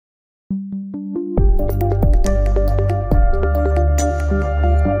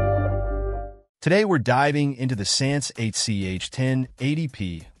Today we're diving into the SANNCE 8CH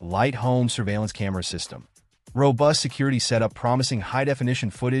 1080p Lite home surveillance camera system. Robust security setup promising high-definition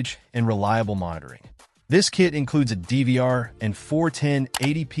footage and reliable monitoring. This kit includes a DVR and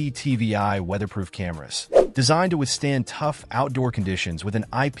 41080p TVI weatherproof cameras, designed to withstand tough outdoor conditions with an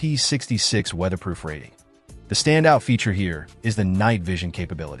IP66 weatherproof rating. The standout feature here is the night vision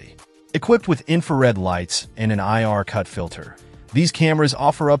capability. Equipped with infrared lights and an IR cut filter, these cameras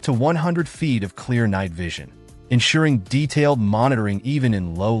offer up to 100 feet of clear night vision, ensuring detailed monitoring even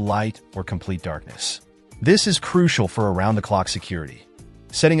in low light or complete darkness. This is crucial for around-the-clock security.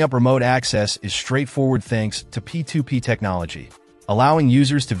 Setting up remote access is straightforward thanks to P2P technology, allowing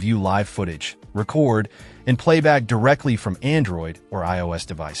users to view live footage, record, and playback directly from Android or iOS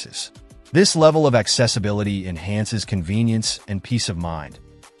devices. This level of accessibility enhances convenience and peace of mind,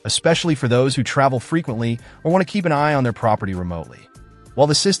 especially for those who travel frequently or want to keep an eye on their property remotely. While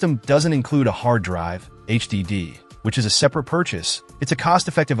the system doesn't include a hard drive, HDD, which is a separate purchase, it's a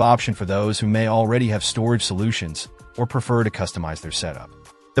cost-effective option for those who may already have storage solutions or prefer to customize their setup.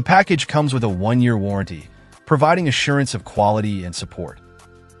 The package comes with a 1-year warranty, providing assurance of quality and support.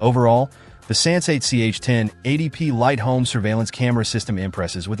 Overall, the SANNCE 8CH 1080p Lite home surveillance camera system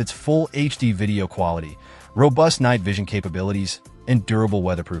impresses with its full HD video quality, robust night vision capabilities, and durable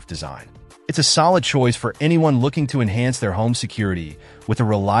weatherproof design. It's a solid choice for anyone looking to enhance their home security with a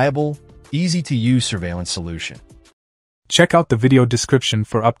reliable, easy-to-use surveillance solution. Check out the video description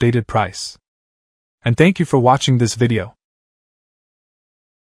for updated price. And thank you for watching this video.